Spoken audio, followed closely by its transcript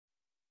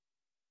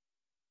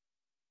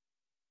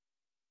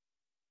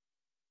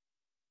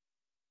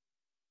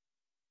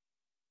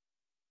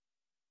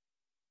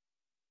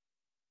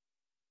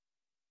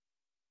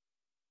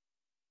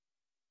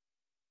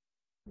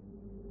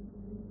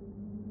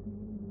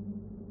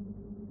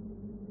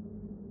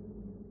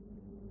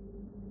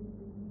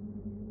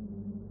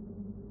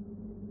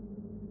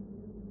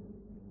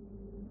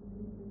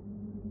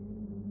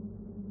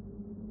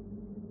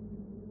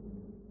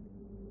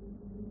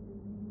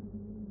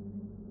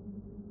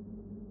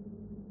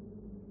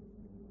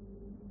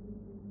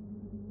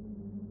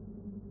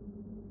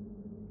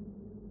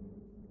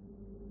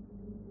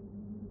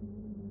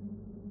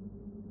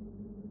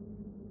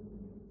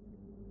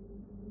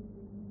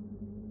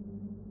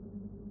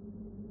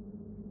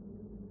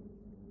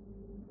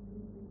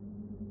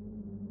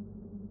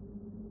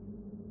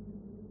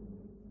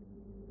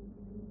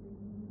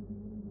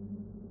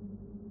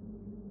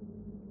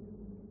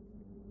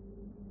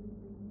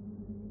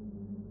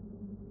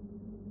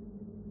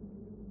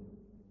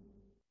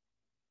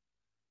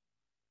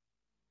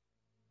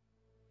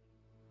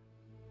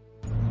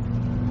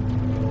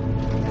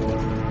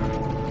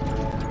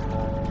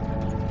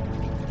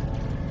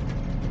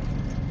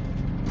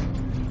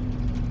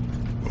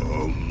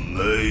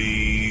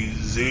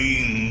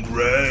Amazing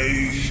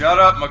grace. Shut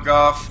up,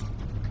 McGough.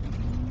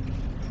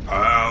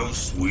 How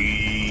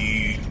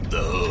sweet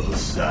the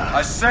sound.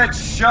 I said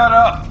shut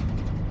up.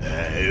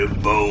 A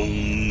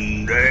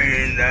bone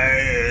and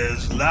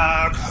ass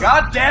like.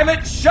 God damn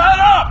it, shut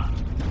up!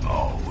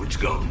 Oh, what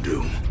you gonna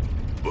do?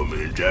 Put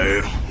me in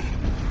jail?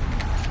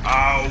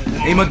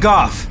 Hey,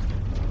 McGough.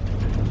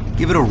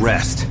 Give it a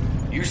rest.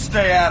 You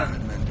stay out of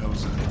it,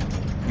 Mendoza.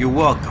 You're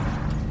welcome.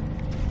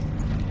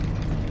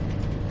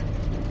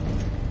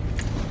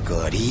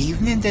 Good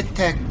evening,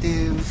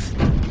 Detective.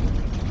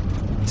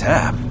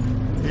 Tab.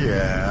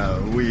 Yeah,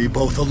 we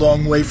both a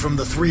long way from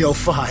the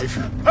 305.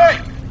 Hey!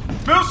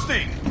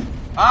 Milstein!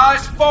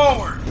 Eyes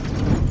forward!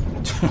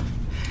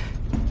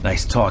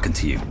 Nice talking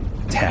to you,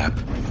 Tab.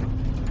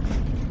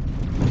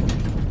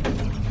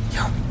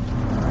 Yo.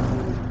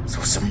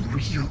 So some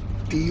real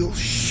deal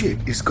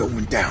shit is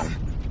going down.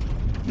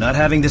 Not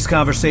having this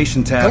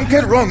conversation, Tab. Don't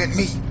get wrong at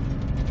me.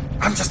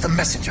 I'm just a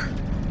messenger.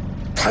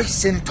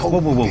 Tyson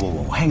told me...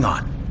 Whoa. Hang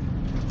on.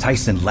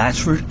 Tyson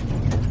Latchford?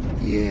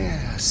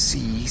 Yeah,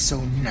 see,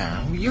 so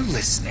now you're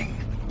listening.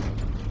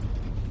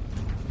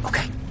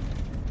 Okay.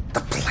 The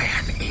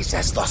plan is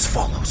as thus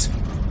follows.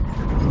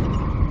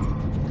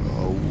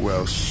 Oh,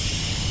 well,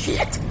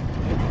 shit.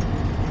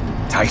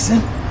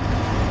 Tyson?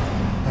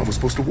 I was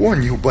supposed to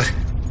warn you, but...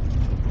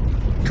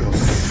 Go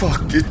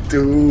fuck it,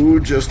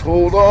 dude. Just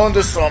hold on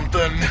to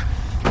something.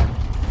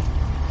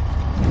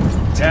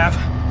 Tab,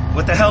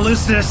 what the hell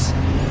is this?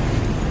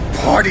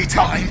 Party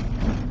time!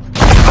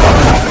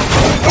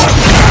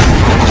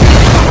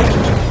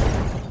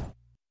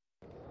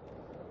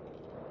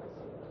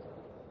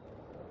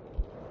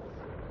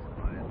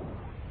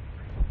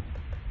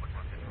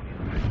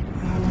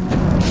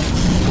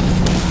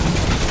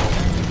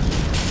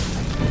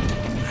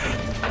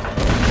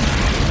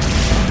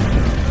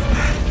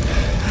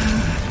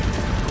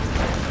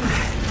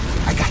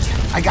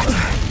 I got you.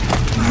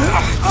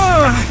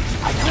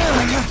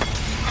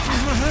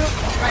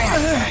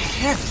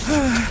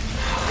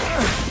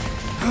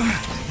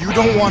 You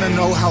don't want to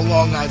know how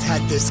long I've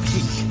had this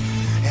key,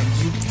 and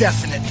you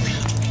definitely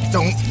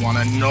don't want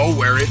to know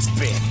where it's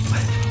been.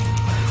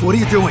 What are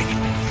you doing?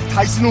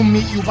 Tyson will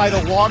meet you by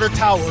the water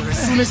tower as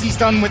soon as he's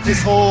done with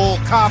this whole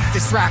cop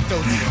distracto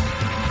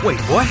deal.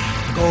 Wait, what?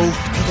 Go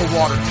to the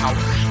water tower.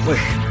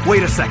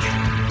 Wait a second.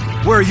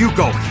 Where are you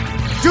going?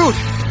 Dude!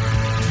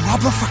 You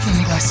habla fucking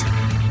English.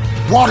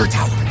 Water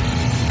tower.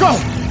 Go!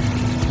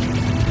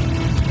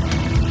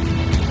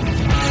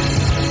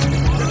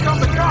 Here come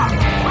the cops!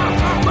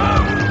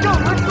 Move! Go,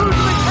 let's lose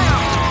them in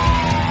town!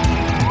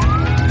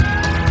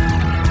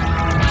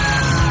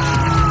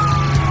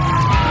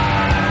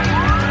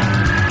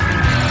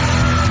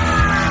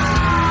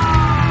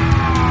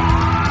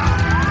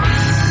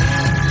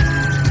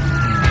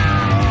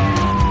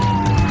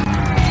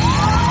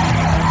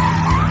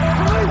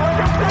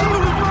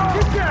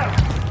 Get down!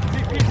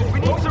 We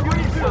need some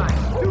resign.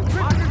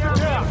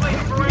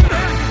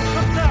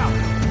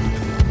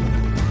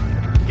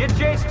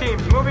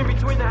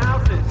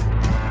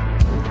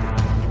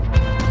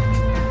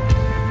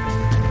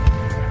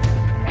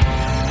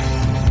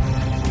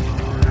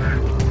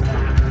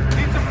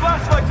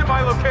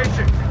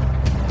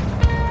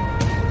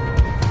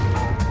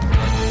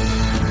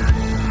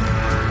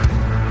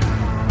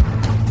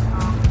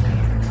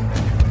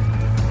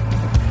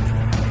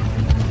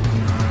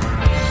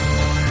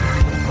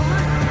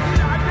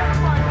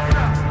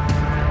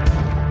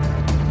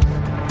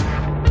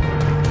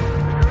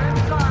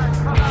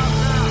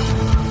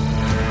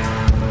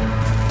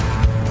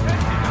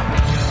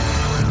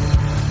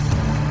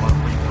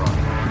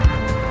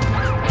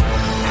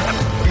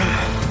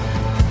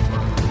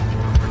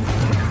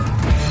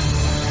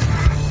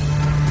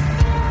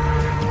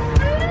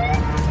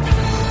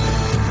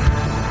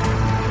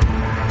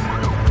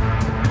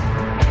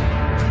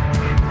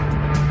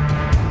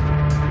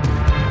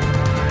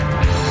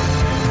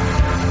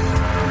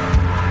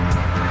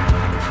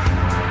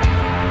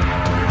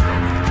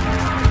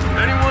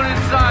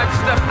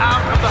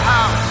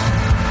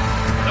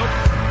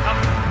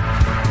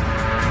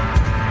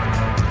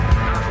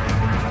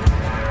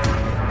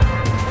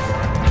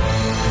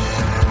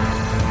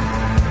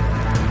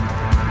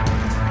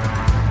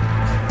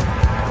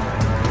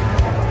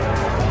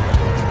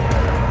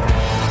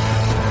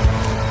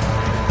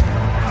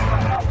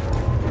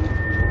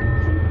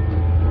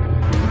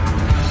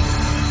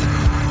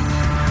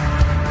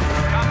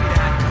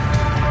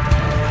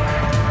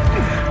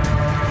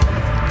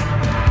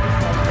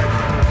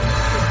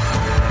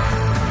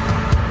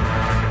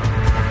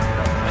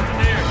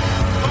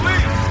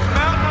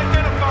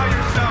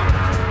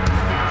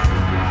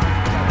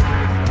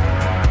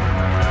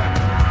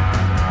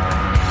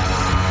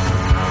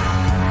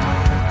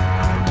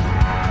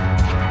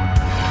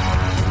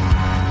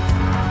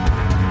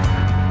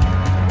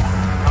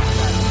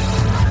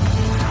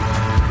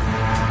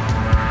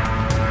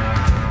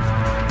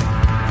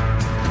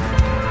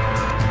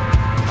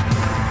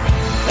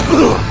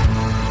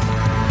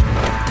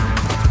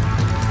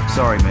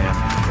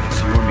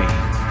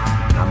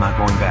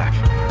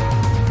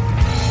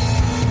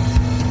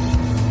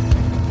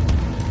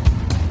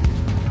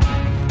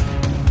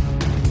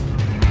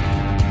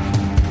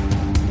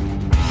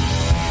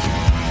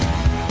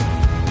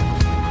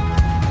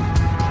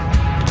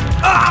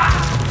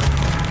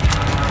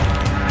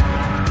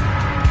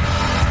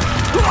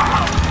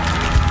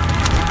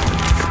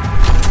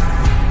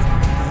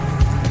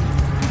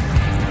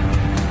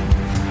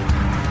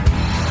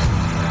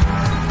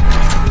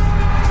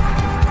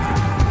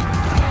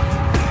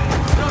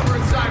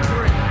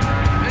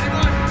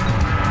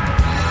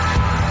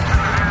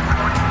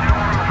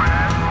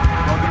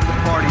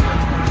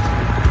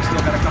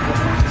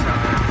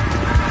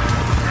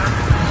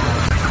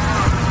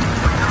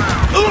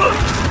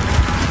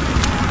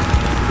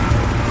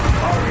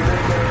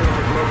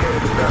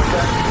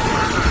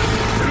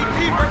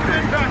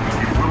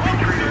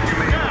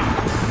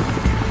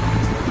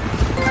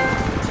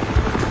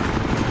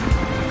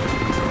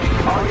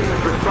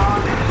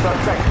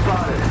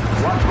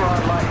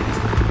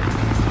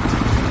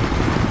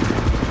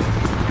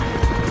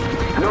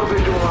 No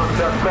visual on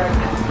suspect.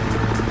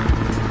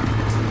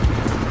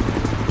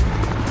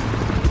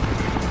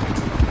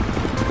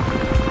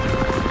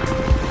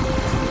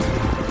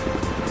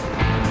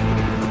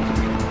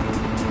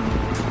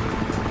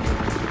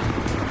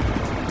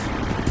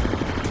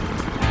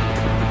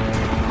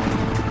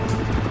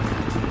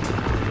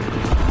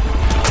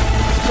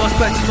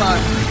 Suspect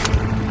spotted.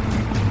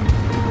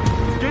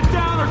 Get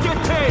down or get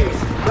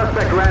tased!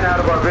 Suspect ran out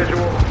of our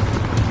visual.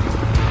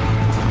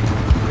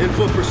 In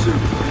full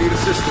pursuit. Need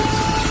assistance.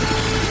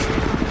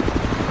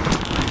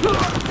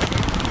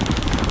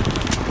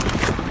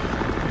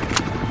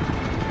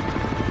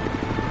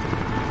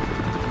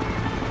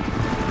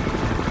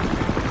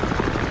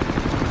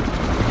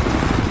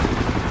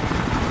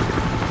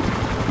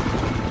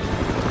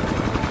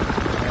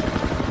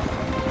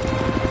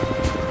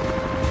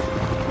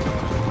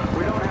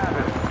 We don't have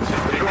him.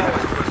 Patrol.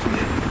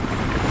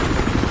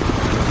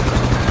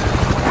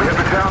 We have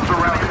the town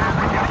surrounded.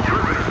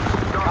 Perimeter.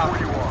 Stop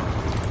where you are.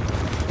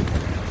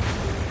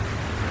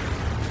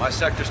 My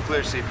sector's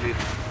clear, CP.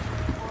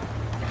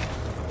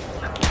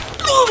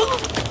 Oh,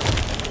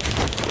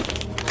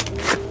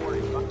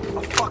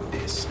 fuck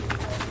this.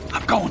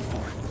 I'm going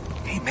for it.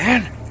 Hey,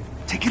 man.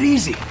 Take it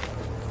easy.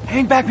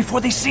 Hang back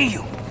before they see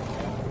you.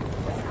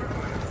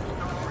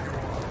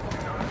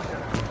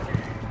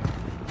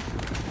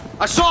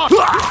 I saw him!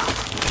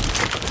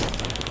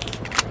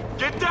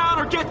 Get down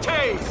or get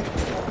tased!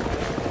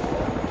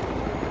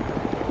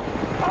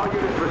 All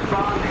units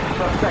respond.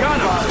 Suspect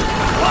spotted.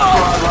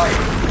 Broad light.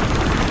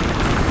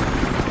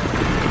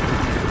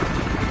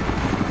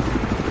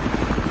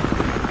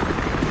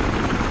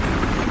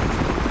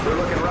 We're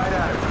looking right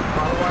at him.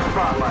 Follow our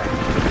spotlight.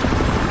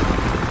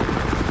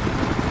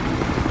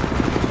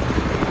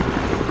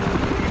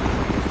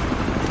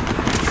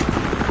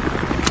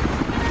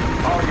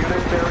 All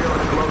units, aerial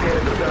has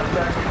located the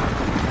suspect.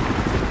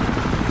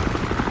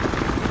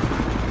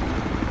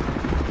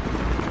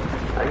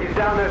 He's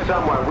down there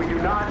somewhere. We do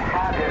not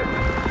have him.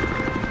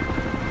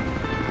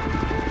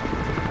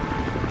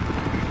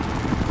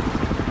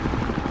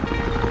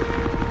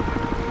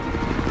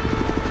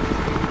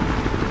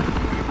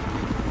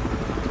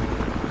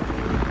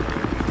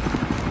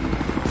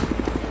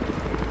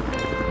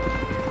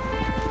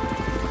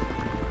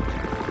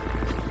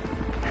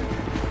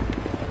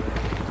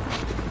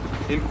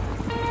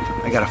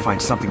 I gotta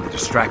find something to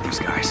distract these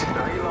guys.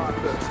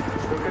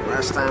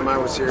 Last time I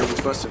was here,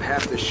 we busted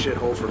half this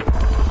shithole for... Get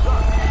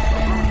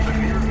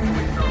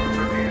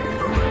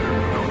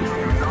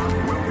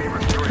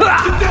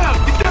down!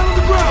 Get down on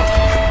the ground!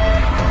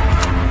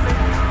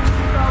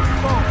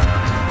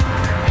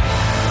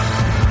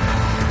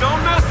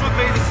 Don't mess with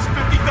me. This is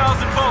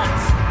 50,000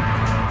 volts.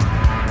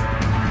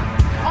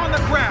 On the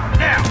ground,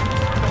 now!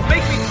 Don't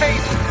make me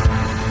tase you.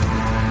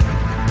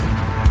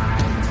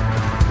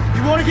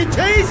 You want to get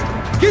tased?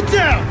 Get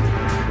down!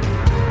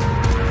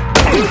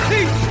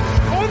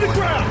 On the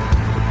ground!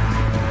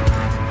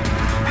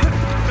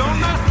 Don't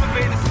mess with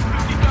me. This is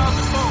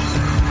 50,000 volts.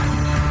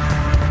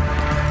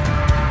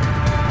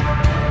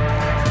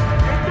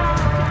 Get down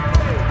or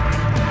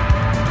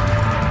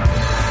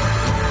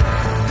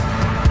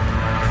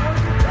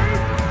get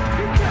tased.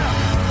 Get down!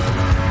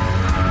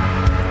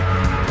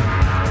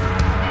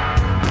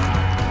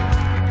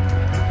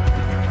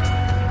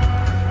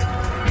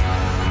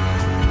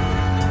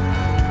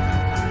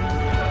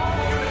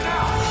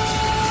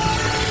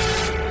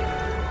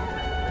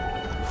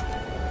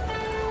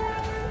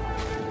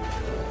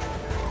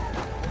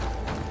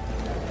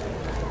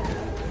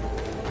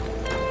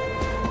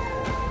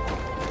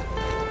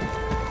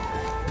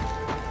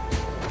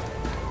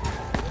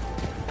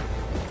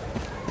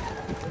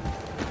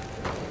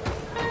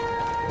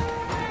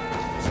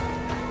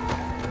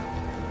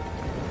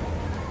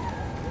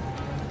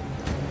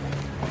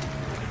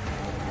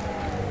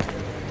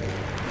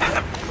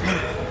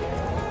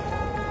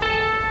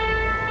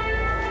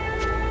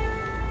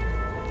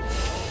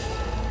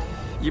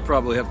 You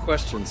probably have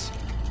questions.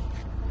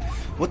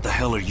 What the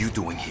hell are you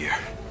doing here?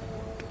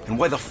 And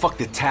why the fuck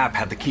did Tab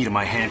have the key to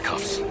my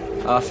handcuffs?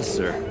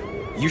 Officer,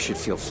 you should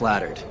feel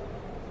flattered.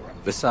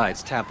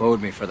 Besides, Tap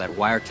owed me for that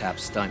wiretap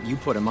stunt you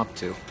put him up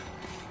to.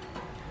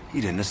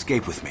 He didn't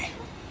escape with me.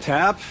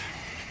 Tap?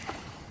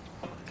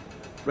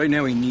 Right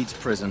now he needs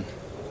prison.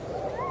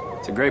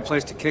 It's a great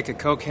place to kick a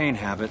cocaine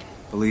habit.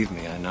 Believe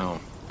me, I know.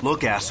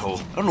 Look,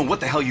 asshole, I don't know what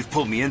the hell you've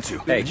pulled me into.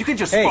 Hey, You can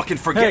just hey, fucking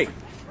forget... hey.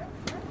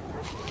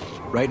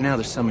 Right now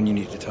there's someone you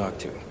need to talk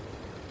to.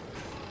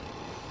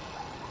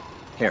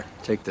 Here,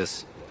 take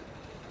this.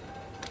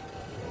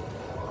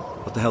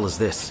 What the hell is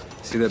this?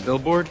 See that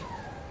billboard?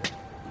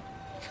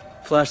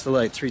 Flash the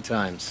light 3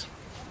 times.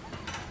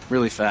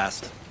 Really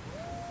fast.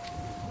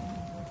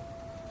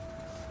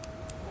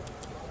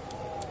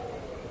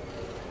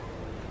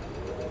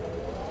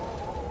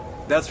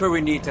 That's where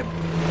we need to...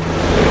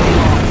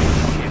 Oh,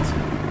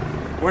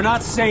 shit. We're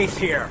not safe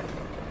here.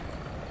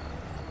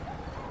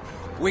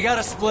 We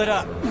gotta split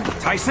up.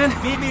 Tyson?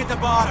 Meet me at the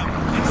bottom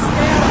and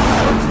stay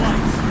out of the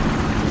lights.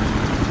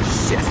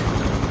 Shit.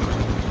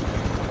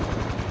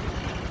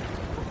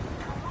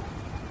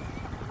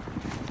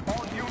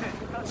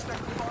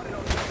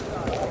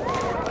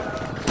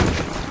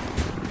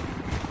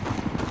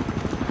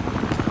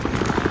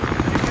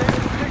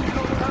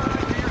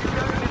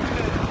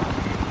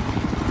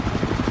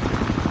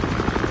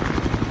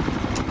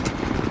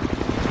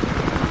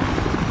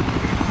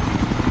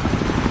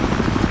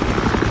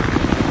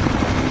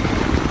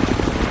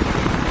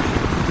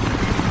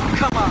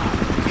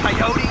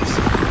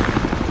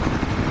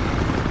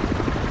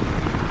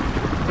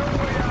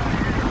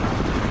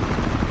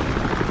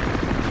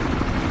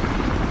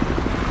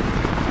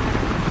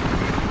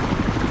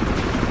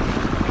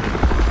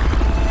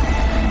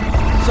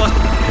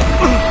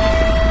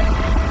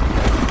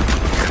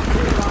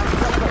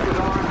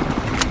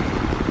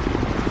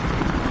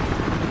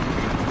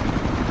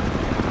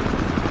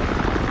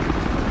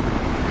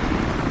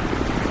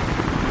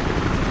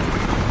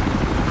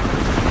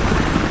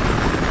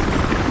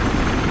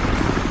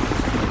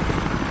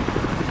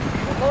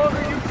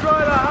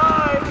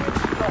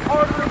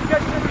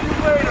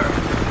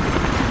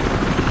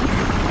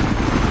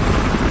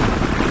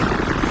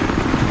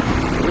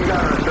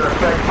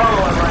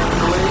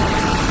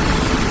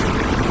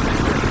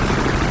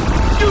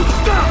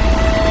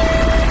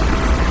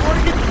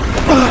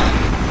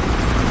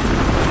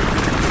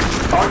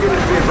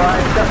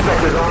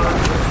 Suspect is on.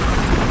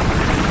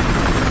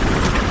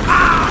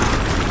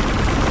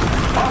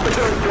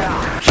 Officer is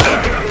down.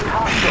 Target is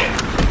hostile.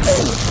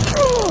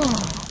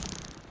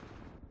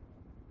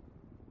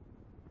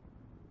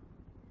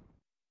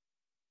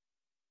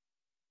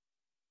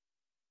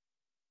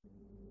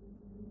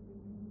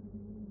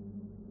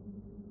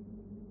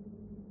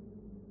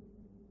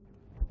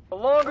 The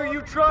longer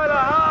you try to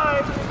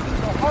hide,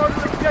 the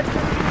harder it gets to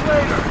you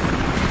later.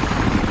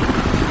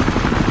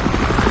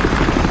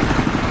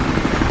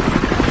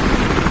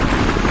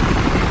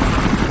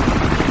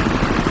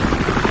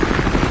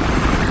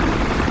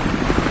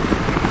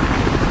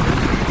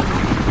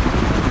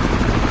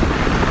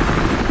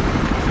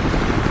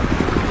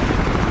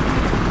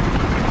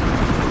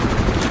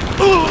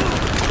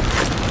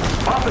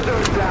 Officer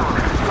is down.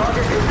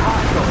 Target is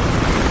hostile.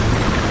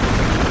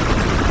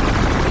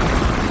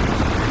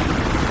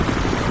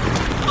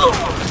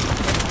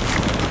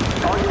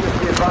 All units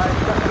be advised,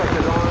 suspect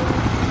is on.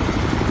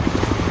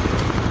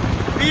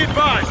 Be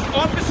advised,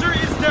 officer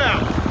is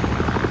down.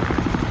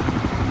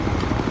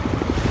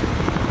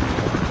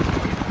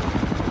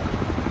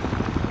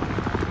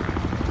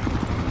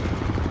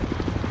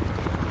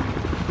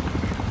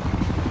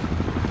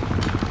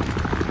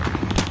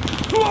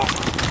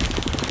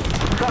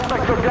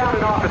 Suspect took down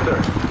an officer.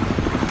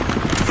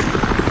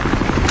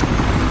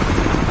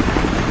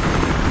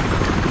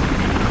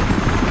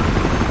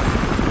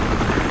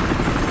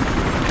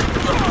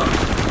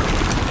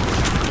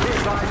 Be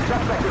advised,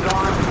 suspect is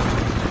on.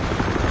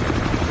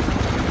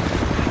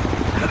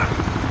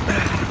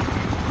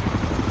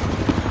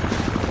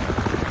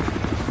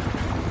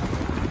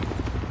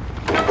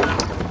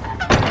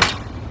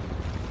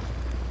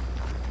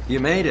 You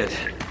made it.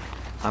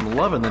 I'm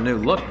loving the new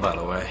look, by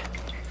the way.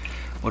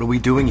 What are we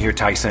doing here,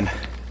 Tyson?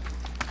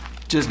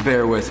 Just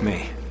bear with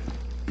me.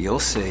 You'll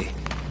see.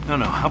 No,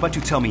 how about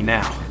you tell me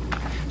now?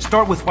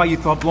 Start with why you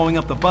thought blowing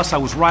up the bus I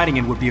was riding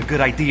in would be a good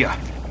idea.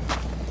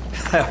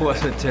 That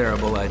was a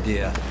terrible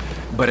idea,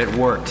 but it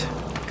worked.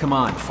 Come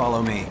on,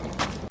 follow me.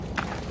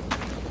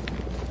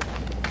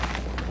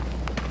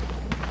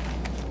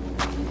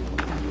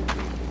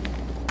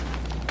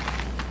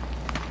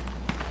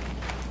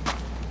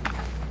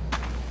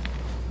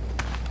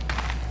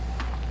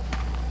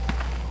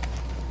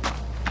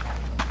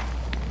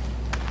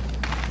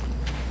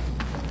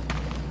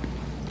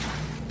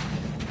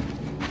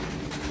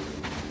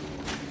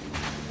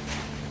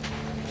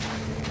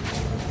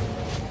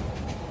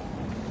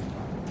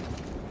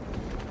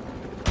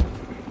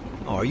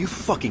 Oh, are you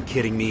fucking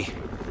kidding me?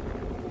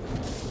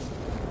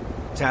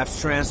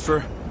 Taps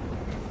transfer?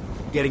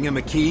 Getting him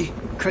a key?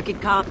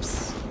 Crooked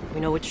cops.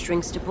 We know which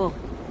strings to pull.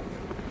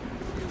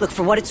 Look,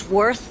 for what it's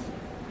worth,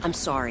 I'm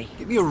sorry.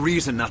 Give me a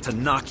reason not to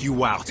knock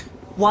you out.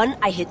 One,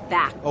 I hit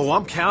back. Oh,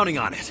 I'm counting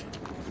on it.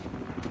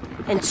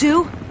 And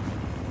two,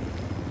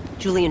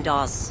 Julian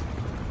Dawes.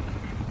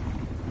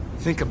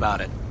 Think about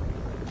it.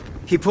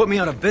 He put me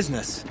out of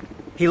business.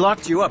 He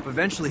locked you up.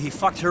 Eventually, he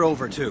fucked her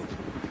over, too.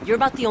 You're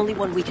about the only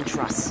one we can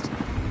trust.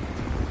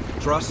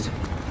 Trust?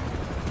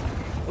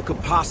 What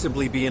could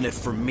possibly be in it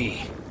for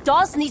me?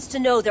 Dawes needs to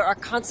know there are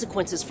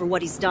consequences for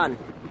what he's done.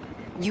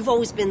 You've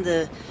always been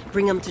the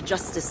bring him to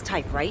justice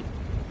type, right?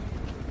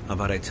 How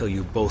about I tell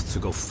you both to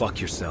go fuck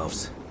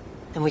yourselves?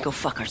 Then we go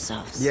fuck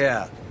ourselves.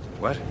 Yeah.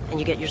 What? And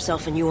you get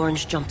yourself a new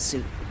orange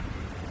jumpsuit.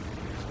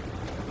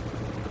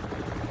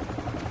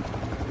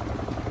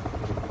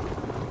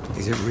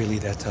 Is it really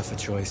that tough a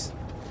choice?